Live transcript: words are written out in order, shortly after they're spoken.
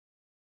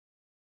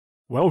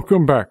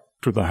Welcome back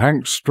to the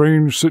Hank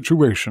Strange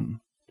Situation,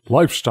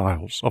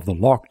 Lifestyles of the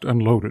Locked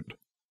and Loaded.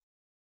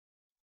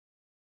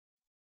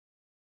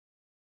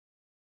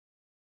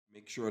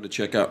 Make sure to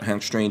check out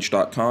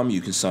hankstrange.com.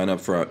 You can sign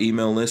up for our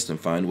email list and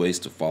find ways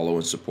to follow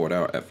and support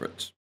our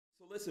efforts.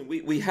 So listen,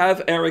 we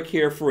have Erich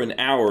here for an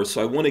hour,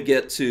 so I want to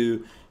get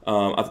to,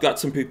 I've got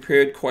some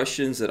prepared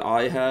questions that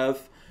I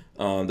have,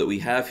 that we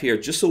have here,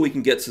 just so we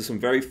can get to some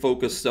very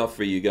focused stuff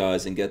for you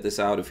guys and get this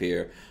out of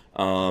here.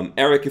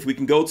 Erich, if we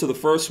can go to the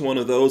first one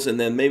of those, and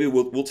then maybe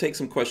we'll take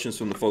some questions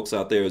from the folks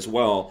out there as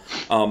well.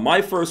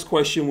 My first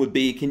question would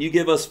be, can you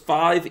give us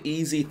 5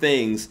 easy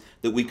things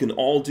that we can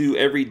all do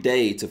every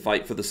day to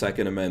fight for the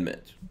Second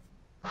Amendment?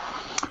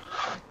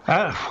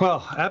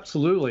 Well,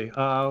 absolutely.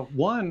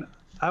 One,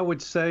 I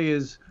would say,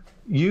 is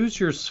use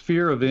your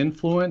sphere of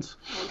influence.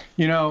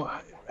 You know,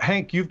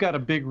 Hank, you've got a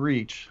big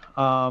reach.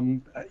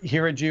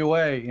 Here at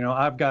GOA, you know,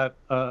 I've got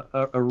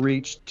a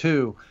reach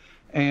too.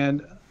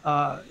 And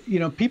you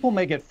know, people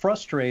may get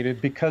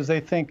frustrated because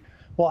they think,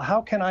 well, how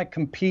can I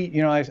compete?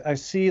 You know, I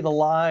see the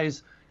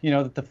lies, you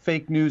know, that the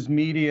fake news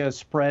media is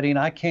spreading.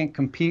 I can't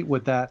compete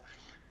with that.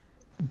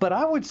 But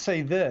I would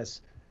say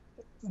this,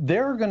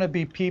 there are going to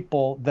be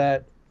people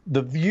that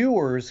the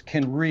viewers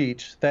can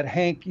reach that,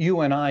 Hank,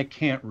 you and I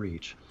can't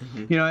reach.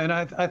 You know, and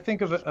I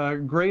think of a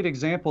great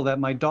example that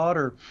my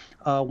daughter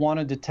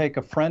wanted to take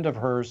a friend of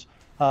hers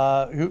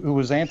who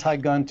was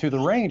anti-gun to the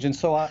range. And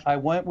so I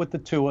went with the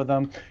two of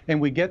them,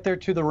 and we get there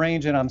to the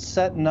range, and I'm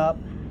setting up,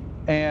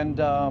 and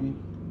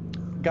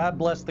God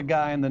bless the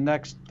guy in the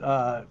next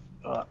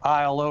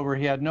aisle over.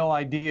 He had no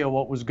idea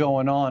what was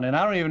going on, and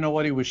I don't even know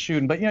what he was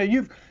shooting. But, you know,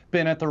 you've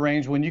been at the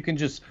range when you can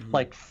just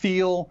like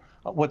feel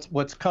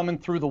what's coming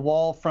through the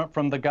wall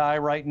from the guy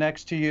right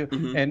next to you,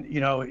 and,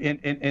 you know,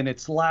 and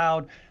it's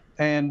loud.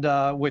 And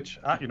which,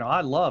 you know,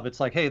 I love. It's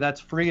like, hey, that's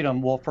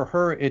freedom. Well, for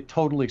her, it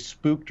totally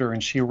spooked her,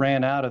 and she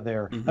ran out of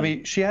there. I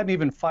mean, she hadn't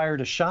even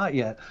fired a shot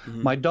yet.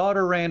 My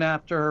daughter ran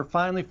after her.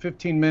 Finally,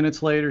 15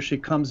 minutes later, she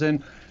comes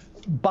in.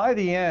 By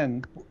the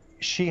end,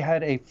 she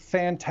had a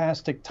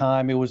fantastic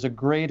time. It was a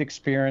great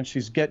experience.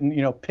 She's getting,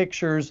 you know,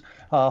 pictures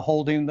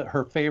holding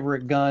her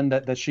favorite gun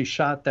that she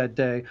shot that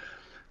day.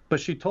 But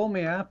she told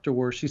me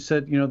afterwards, she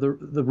said, you know,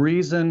 the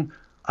reason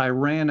I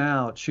ran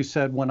out, she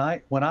said, when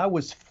I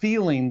was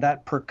feeling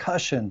that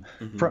percussion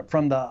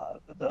from the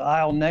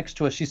aisle next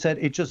to us, she said,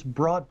 it just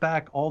brought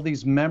back all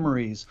these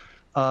memories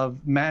of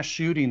mass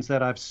shootings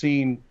that I've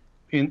seen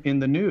in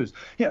the news.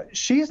 Yeah,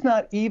 she's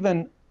not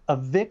even a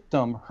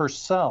victim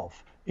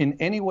herself in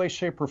any way,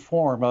 shape, or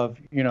form of,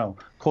 you know,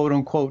 quote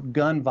unquote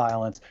gun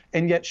violence,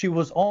 and yet she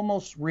was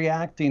almost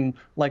reacting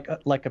like a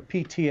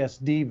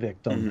PTSD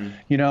victim.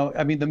 You know,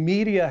 I mean, the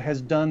media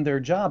has done their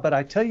job, but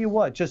I tell you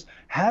what, just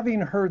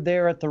having her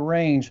there at the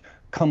range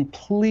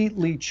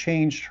completely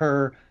changed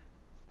her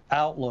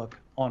outlook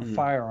on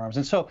firearms.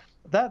 And so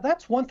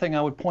that's one thing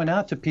I would point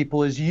out to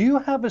people is you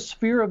have a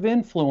sphere of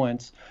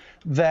influence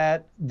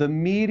that the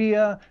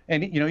media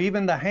and, you know,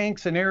 even the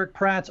Hanks and Erich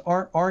Pratts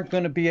aren't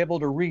going to be able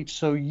to reach.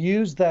 So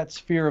use that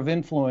sphere of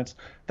influence.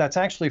 That's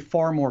actually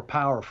far more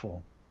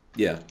powerful.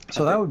 Yeah.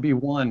 So that would be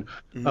one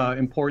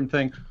important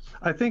thing.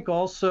 I think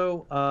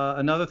also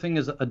another thing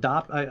is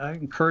I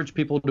encourage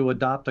people to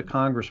adopt a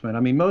congressman. I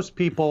mean, most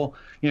people,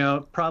 you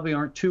know, probably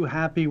aren't too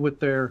happy with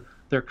their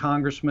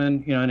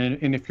congressman, you know,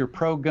 and if you're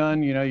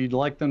pro-gun, you know, you'd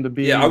like them to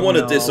be. Yeah, I want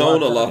to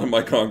disown a lot of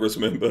my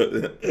congressmen,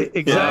 but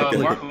exactly.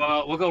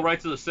 We'll go right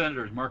to the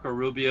senators, Marco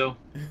Rubio.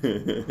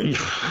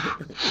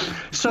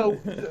 So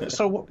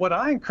what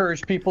I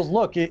encourage people is,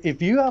 look,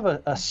 if you have a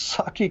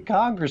sucky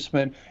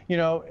congressman, you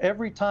know,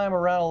 every time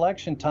around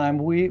election time,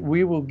 we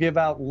will give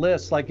out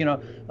lists. Like, you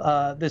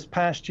know, this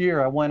past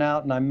year I went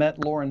out and I met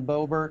Lauren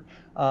Boebert,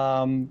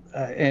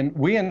 and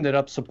we ended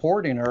up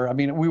supporting her. I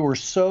mean, we were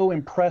so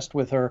impressed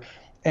with her.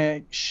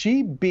 And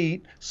she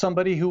beat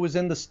somebody who was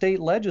in the state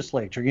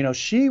legislature. You know,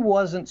 she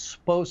wasn't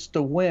supposed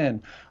to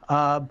win,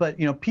 but,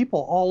 you know,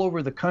 people all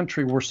over the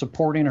country were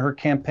supporting her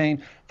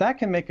campaign. That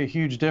can make a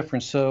huge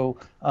difference. So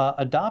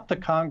adopt a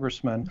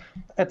congressman.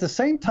 At the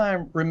same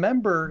time,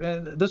 remember,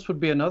 and this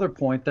would be another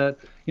point, that,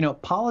 you know,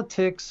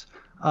 politics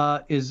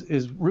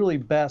is really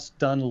best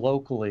done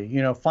locally.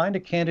 You know, find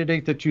a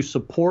candidate that you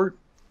support,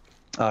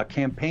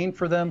 campaign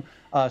for them,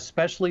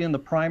 especially in the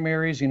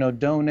primaries, you know,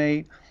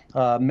 donate.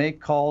 Make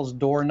calls,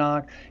 door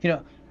knock. You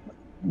know,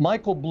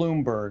 Michael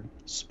Bloomberg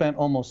spent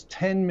almost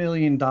 $10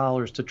 million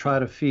to try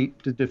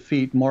to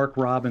defeat Mark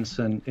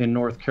Robinson in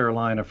North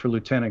Carolina for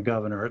lieutenant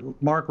governor.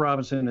 Mark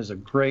Robinson is a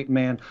great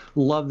man.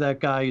 Love that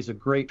guy. He's a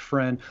great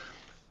friend.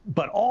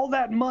 But all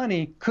that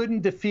money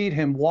couldn't defeat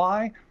him.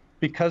 Why?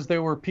 Because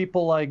there were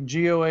people like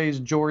GOA's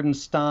Jordan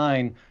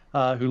Stein,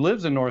 who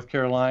lives in North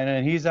Carolina,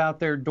 and he's out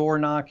there door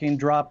knocking,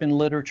 dropping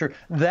literature.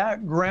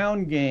 That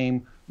ground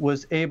game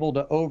was able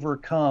to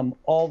overcome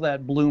all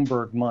that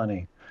Bloomberg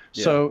money.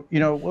 Yeah. So, you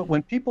know,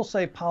 when people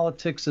say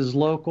politics is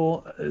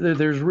local,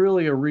 there's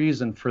really a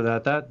reason for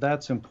that.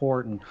 That's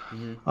important.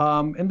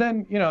 And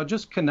then, you know,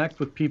 just connect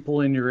with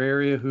people in your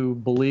area who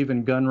believe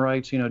in gun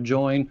rights. You know,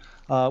 join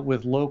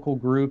with local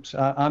groups.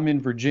 I'm in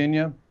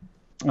Virginia.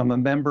 I'm a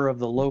member of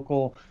the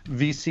local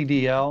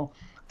VCDL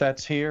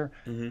that's here.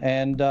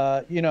 And,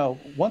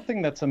 one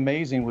thing that's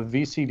amazing with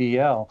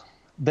VCDL,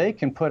 they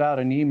can put out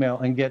an email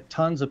and get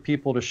tons of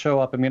people to show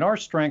up. I mean, our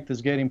strength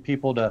is getting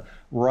people to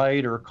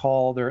write or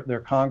call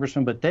their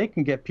congressman, but they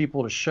can get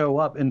people to show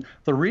up. And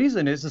the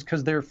reason is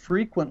because they're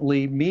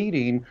frequently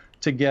meeting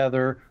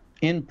together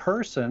in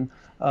person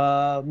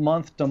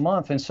month to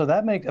month. And so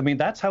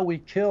that's how we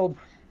killed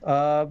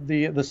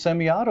the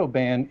semi-auto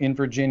ban in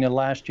Virginia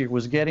last year,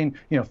 was getting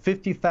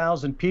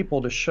 50,000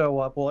 people to show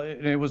up. Well,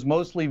 it was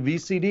mostly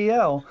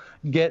VCDL.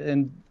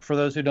 And for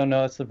those who don't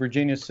know, it's the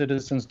Virginia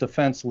Citizens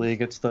Defense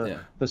League. It's the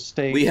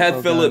state. We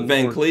had Philip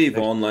Van Cleve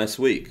on last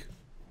week.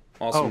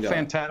 Awesome guy.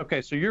 Fantastic.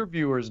 Okay, so your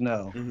viewers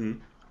know.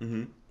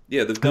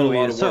 Yeah, they've done a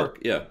lot of work.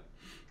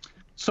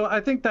 So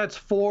I think that's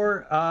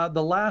 4.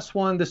 The last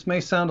one, this may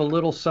sound a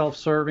little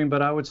self-serving,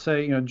 but I would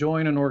say,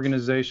 join an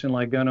organization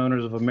like Gun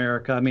Owners of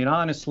America. I mean,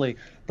 honestly,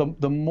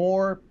 the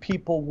more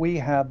people we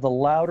have, the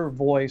louder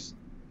voice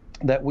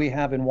that we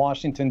have in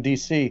Washington,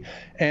 D.C.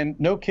 And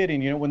no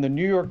kidding, when the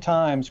New York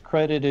Times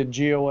credited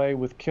GOA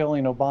with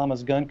killing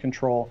Obama's gun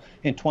control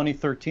in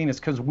 2013, it's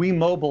because we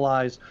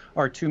mobilized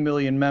our 2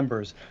 million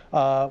members.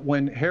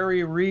 When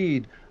Harry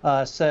Reid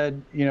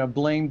said,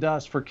 blamed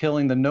us for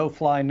killing the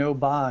no-fly,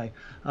 no-buy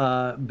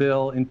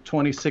bill in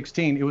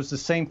 2016, it was the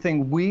same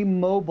thing. We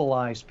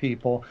mobilized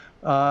people.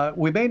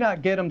 We may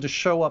not get them to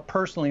show up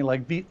personally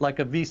like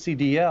a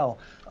VCDL,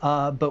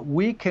 but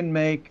we can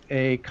make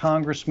a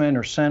congressman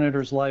or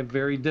senator's life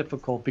very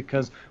difficult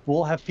because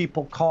we'll have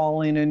people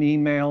calling and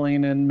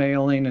emailing and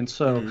mailing. And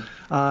so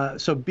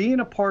so being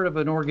a part of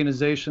an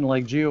organization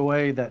like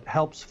GOA that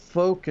helps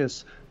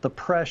focus the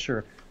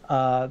pressure,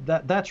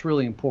 that's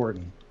really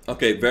important.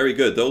 Okay, very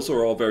good. Those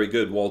are all very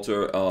good,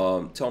 Walter.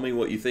 Tell me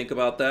what you think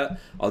about that.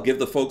 I'll give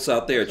the folks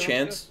out there a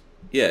chance.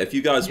 Yeah, if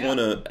you guys want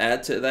to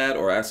add to that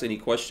or ask any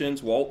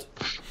questions, Walt.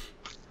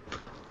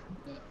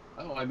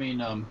 Oh, I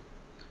mean,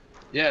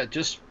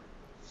 just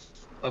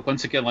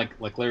once again,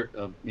 like Larry,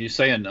 you're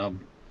saying,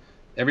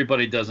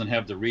 everybody doesn't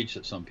have the reach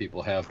that some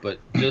people have, but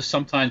just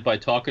sometimes by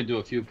talking to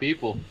a few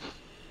people,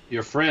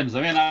 your friends,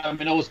 I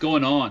know what's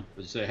going on.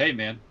 But you say, hey,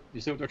 man,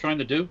 you see what they're trying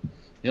to do?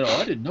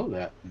 I didn't know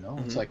that.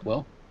 It's like,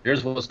 well,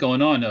 here's what's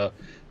going on.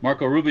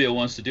 Marco Rubio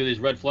wants to do these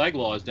red flag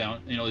laws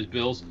down, these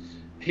bills.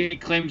 He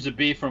claims to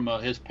be from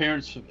his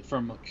parents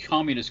from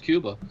communist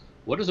Cuba.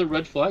 What is a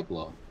red flag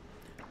law?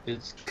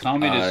 It's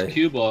communist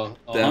Cuba.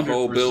 100%. That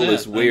whole bill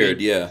is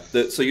weird.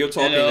 So you're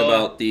talking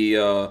about the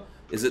are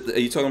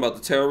you talking about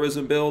the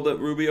terrorism bill that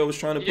Rubio was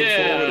trying to put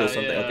forward or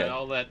something? Okay.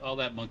 all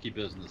that monkey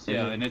business.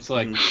 And it's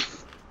like,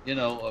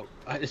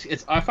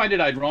 I find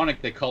it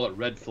ironic they call it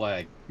red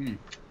flag.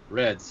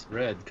 Red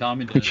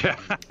communism.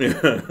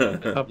 It's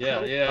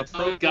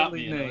got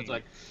me. It's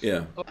like,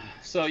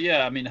 So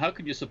how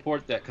could you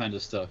support that kind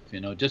of stuff?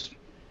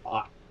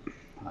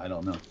 I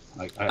don't know.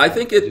 I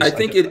think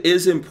it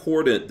is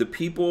important. The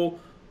people,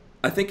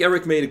 I think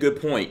Erich made a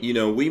good point.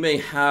 We may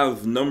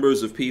have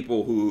numbers of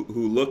people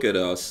who look at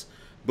us,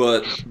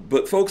 but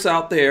folks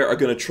out there are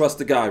going to trust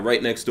the guy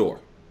right next door.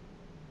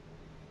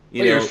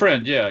 Your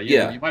friend,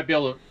 you might be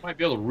able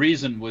to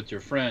reason with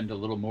your friend a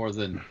little more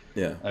than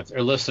if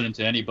they're listening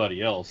to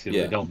anybody else.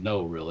 They don't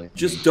know really.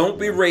 Just don't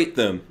berate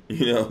them.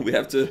 We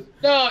have to.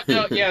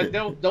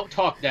 Don't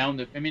talk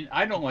down.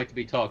 I don't like to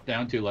be talked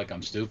down to like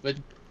I'm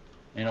stupid.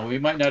 We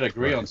might not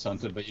agree on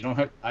something, but you don't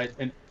have.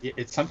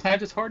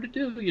 Sometimes it's hard to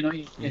do.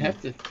 You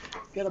have to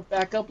gotta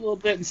back up a little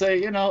bit and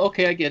say,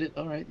 okay, I get it.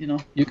 All right,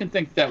 you can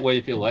think that way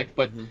if you like,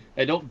 but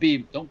don't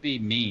be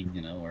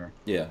mean, or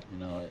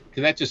because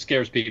that just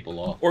scares people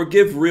off. Or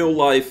give real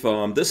life.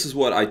 This is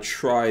what I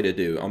try to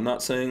do. I'm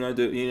not saying I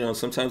do.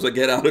 Sometimes I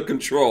get out of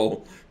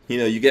control.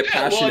 You get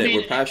passionate.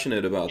 We're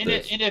passionate about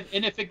this.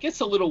 And if it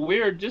gets a little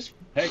weird, just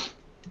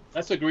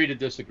let's agree to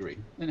disagree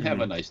and have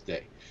a nice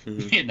day.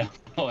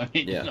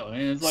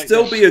 It's like,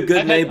 still be a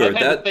good neighbor. I've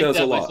had that to think does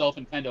a lot. Myself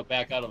and kind of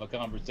back out of a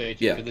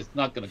conversation because it's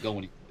not going to go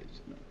anyplace.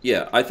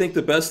 Yeah, I think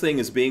the best thing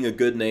is being a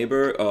good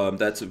neighbor.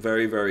 That's a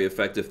very, very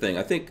effective thing.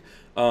 I think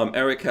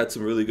Erich had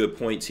some really good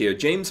points here.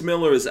 James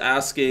Miller is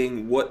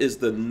asking, what is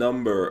the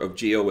number of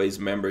GOA's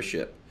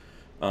membership?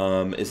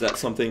 Is that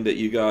something that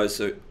you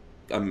guys are,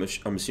 I'm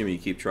assuming you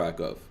keep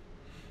track of?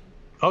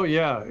 Oh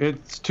yeah,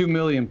 it's 2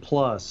 million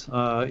plus.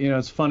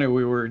 It's funny.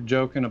 We were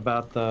joking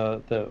about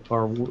the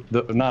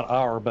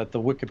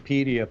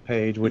Wikipedia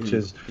page, which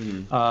is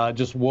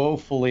just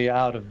woefully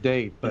out of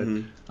date.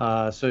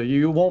 But so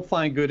you won't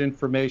find good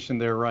information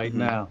there right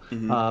now.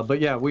 But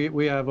yeah,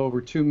 we have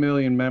over 2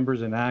 million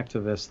members and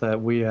activists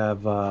that we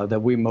have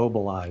that we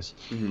mobilize.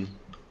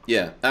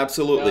 Yeah,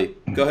 absolutely.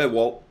 Go ahead,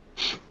 Walt.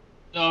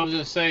 No, I was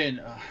just saying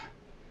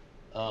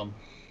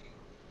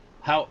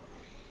how.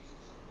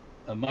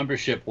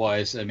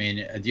 Membership-wise,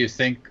 do you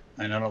think?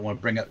 And I don't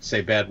want to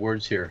say bad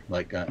words here,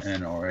 like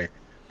NRA,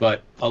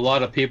 but a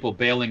lot of people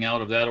bailing out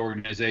of that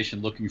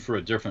organization, looking for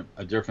a different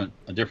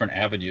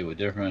avenue, a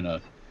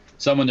different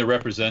someone to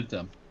represent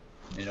them.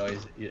 So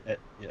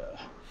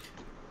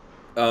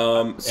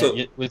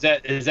is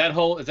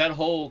that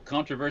whole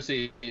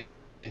controversy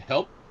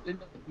help in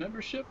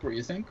membership, or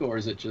you think, or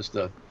is it just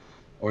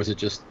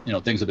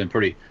things have been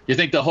pretty? You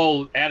think the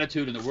whole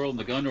attitude in the world in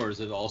the gun, or is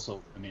it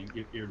also? I mean,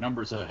 your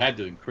numbers have had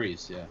to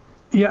increase. Yeah.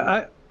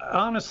 Yeah,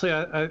 honestly,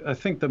 I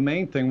think the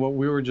main thing, what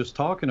we were just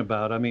talking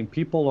about, I mean,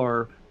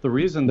 the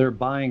reason they're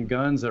buying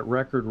guns at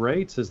record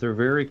rates is they're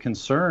very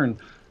concerned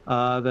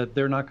that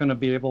they're not going to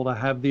be able to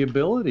have the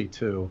ability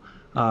to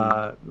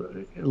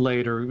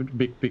later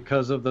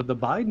because of the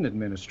Biden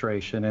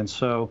administration. And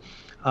so,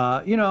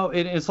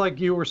 it's like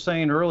you were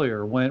saying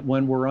earlier,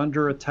 when we're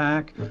under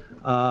attack,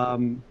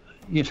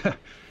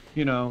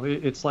 you know,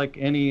 it's like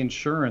any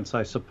insurance,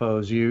 I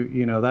suppose.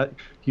 You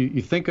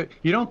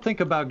don't think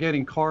about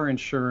getting car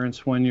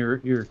insurance when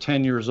you're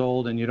 10 years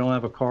old and you don't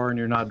have a car and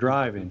you're not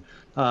driving.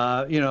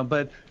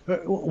 But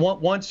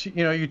once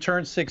you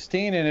turn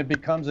 16 and it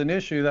becomes an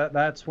issue,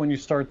 that's when you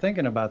start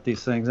thinking about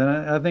these things. And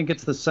I think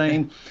it's the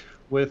same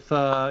with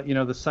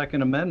the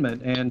Second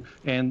Amendment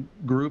and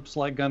groups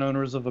like Gun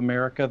Owners of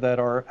America that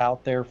are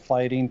out there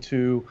fighting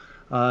to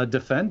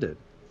defend it.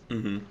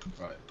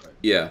 Mm-hmm. Right.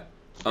 Yeah.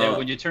 Yeah,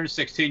 when you turn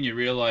 16, you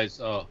realize,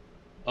 that's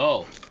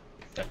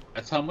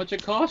how much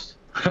it costs?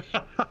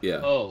 Yeah.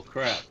 Oh,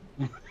 crap.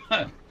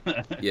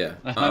 Yeah.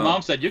 My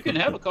mom said, you can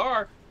have a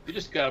car, you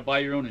just got to buy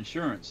your own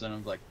insurance. And I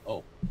was like,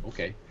 oh,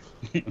 okay.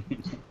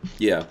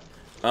 Yeah.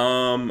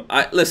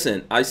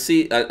 I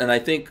see, and I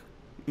think,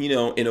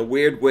 in a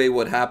weird way,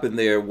 what happened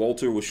there,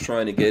 Walter was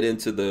trying to get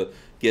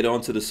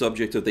onto the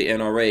subject of the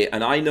NRA.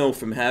 And I know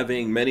from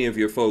having many of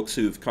your folks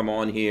who've come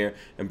on here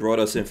and brought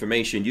us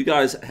information, you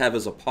guys have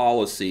as a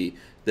policy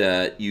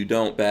that you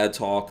don't bad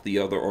talk the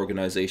other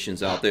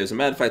organizations out there. As a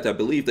matter of fact, I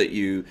believe that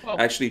you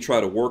actually try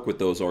to work with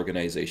those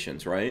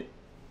organizations, right?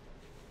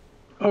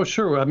 Oh,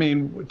 sure. I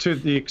mean, to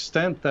the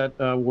extent that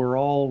we're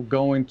all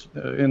going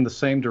in the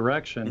same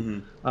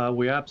direction,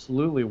 we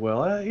absolutely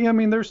will. I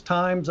mean, there's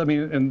times,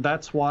 and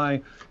that's why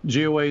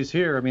GOA is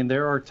here. I mean,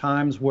 there are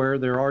times where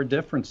there are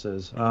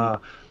differences. In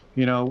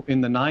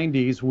the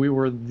 90s, we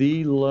were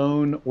the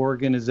lone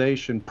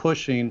organization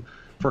pushing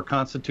for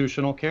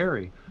constitutional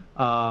carry.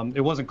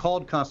 It wasn't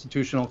called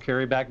constitutional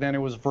carry back then. It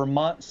was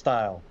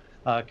Vermont-style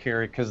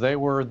carry because they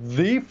were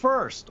the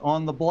first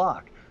on the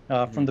block.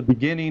 From the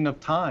beginning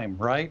of time,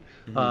 right?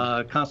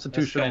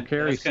 Constitutional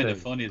carry state. That's kind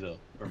of funny, though,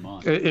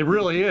 Vermont. It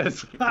really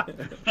is.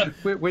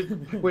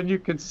 when you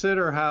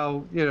consider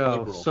how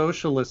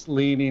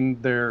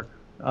socialist-leaning their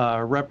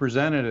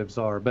representatives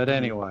are. But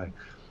anyway,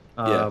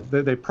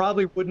 they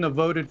probably wouldn't have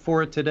voted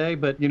for it today,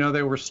 but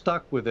they were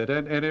stuck with it,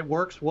 and it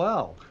works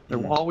well.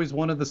 They're always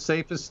one of the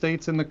safest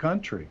states in the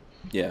country.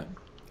 Yeah.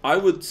 I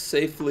would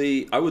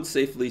safely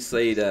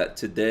say that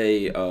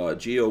today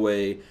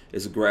GOA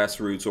is a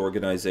grassroots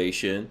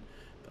organization.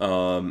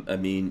 I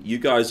mean, you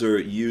guys are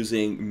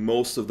using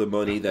most of the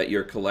money that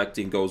you're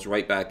collecting goes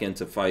right back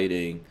into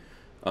fighting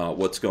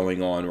what's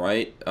going on,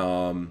 right?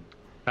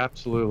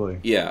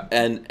 Absolutely. Yeah,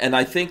 and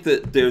I think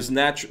that there's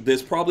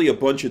probably a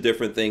bunch of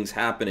different things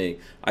happening.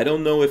 I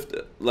don't know if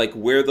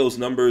where those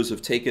numbers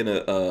have taken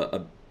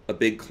a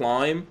big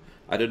climb.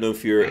 I don't know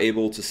if you're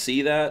able to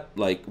see that.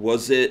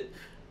 Was it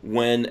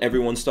when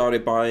everyone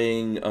started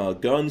buying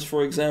guns,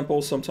 for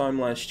example, sometime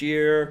last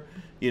year?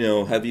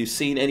 Have you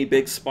seen any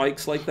big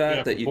spikes like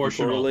that that you can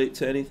correlate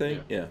to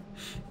anything? Yeah.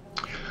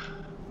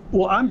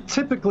 Well, I'm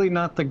typically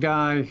not the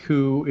guy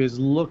who is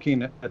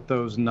looking at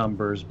those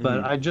numbers,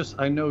 but I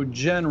know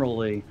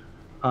generally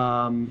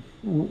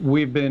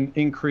we've been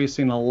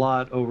increasing a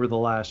lot over the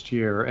last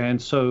year.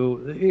 And so,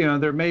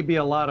 there may be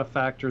a lot of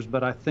factors,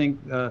 but I think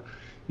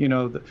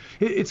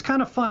it's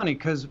kind of funny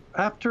because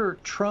after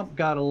Trump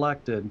got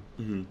elected,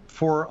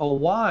 for a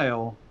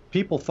while,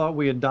 people thought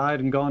we had died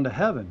and gone to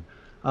heaven.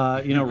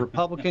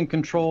 Republican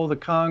control of the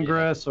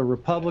Congress, a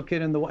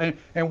Republican in the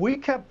and we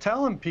kept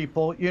telling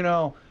people,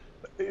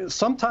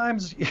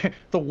 sometimes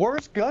the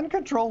worst gun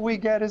control we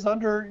get is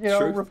under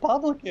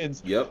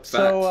Republicans. Yep.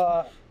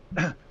 So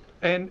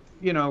and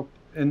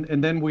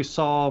then we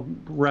saw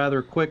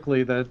rather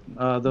quickly that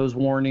those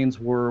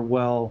warnings were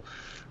well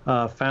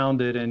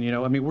founded,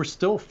 and we're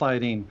still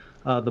fighting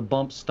the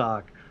bump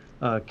stock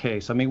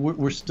case.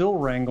 We're still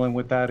wrangling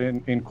with that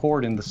in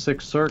court in the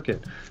Sixth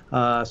Circuit.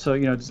 So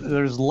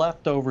there's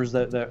leftovers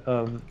that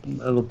of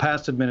the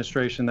past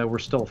administration that we're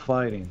still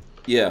fighting.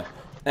 Yeah.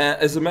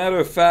 As a matter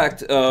of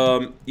fact,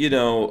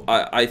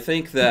 I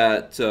think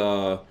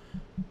that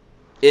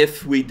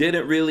if we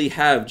didn't really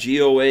have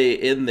GOA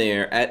in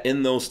there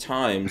in those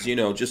times,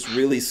 just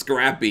really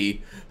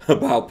scrappy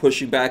about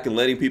pushing back and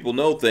letting people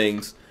know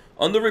things,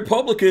 under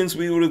Republicans,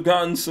 we would have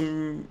gotten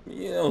some,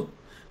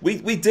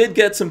 we did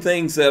get some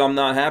things that I'm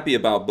not happy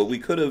about, but we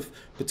could have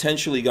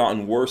potentially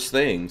gotten worse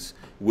things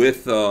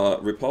with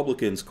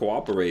Republicans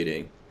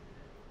cooperating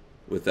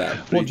with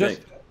that. What do you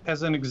think?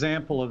 As an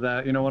example of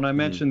that, when I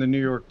mentioned the New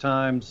York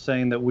Times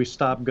saying that we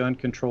stopped gun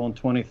control in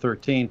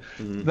 2013,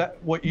 that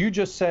what you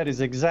just said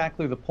is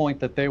exactly the point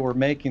that they were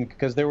making,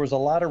 because there was a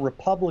lot of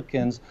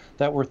Republicans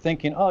that were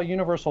thinking, oh,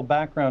 universal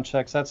background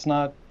checks, that's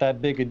not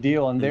that big a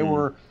deal, and they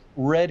were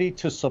ready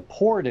to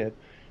support it.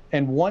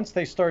 And once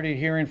they started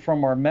hearing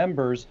from our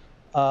members,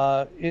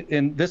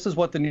 and this is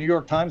what the New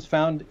York Times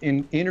found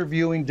in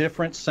interviewing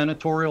different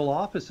senatorial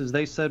offices.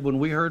 They said, when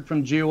we heard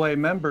from GOA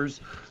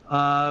members,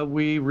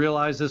 we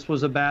realized this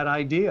was a bad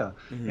idea.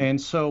 And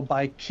so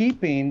by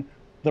keeping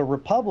the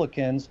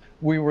Republicans,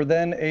 we were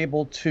then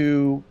able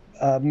to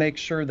make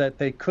sure that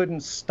they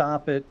couldn't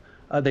stop it.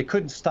 They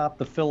couldn't stop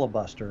the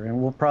filibuster,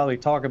 and we'll probably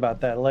talk about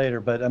that later.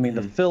 But I mean,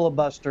 the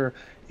filibuster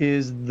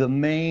is the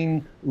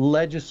main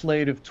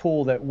legislative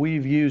tool that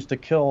we've used to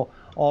kill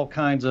all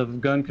kinds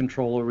of gun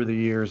control over the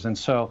years. And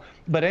so,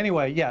 but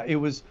anyway, yeah, it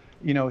was,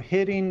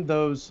 hitting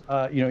those,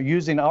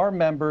 using our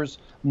members,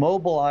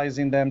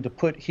 mobilizing them to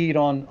put heat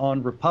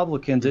on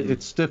Republicans.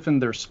 It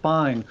stiffened their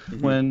spine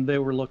when they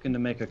were looking to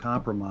make a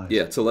compromise.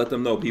 Yeah, to let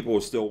them know people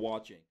are still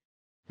watching.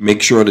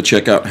 Make sure to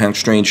check out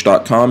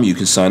hankstrange.com. You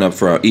can sign up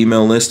for our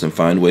email list and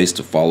find ways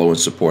to follow and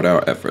support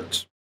our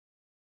efforts.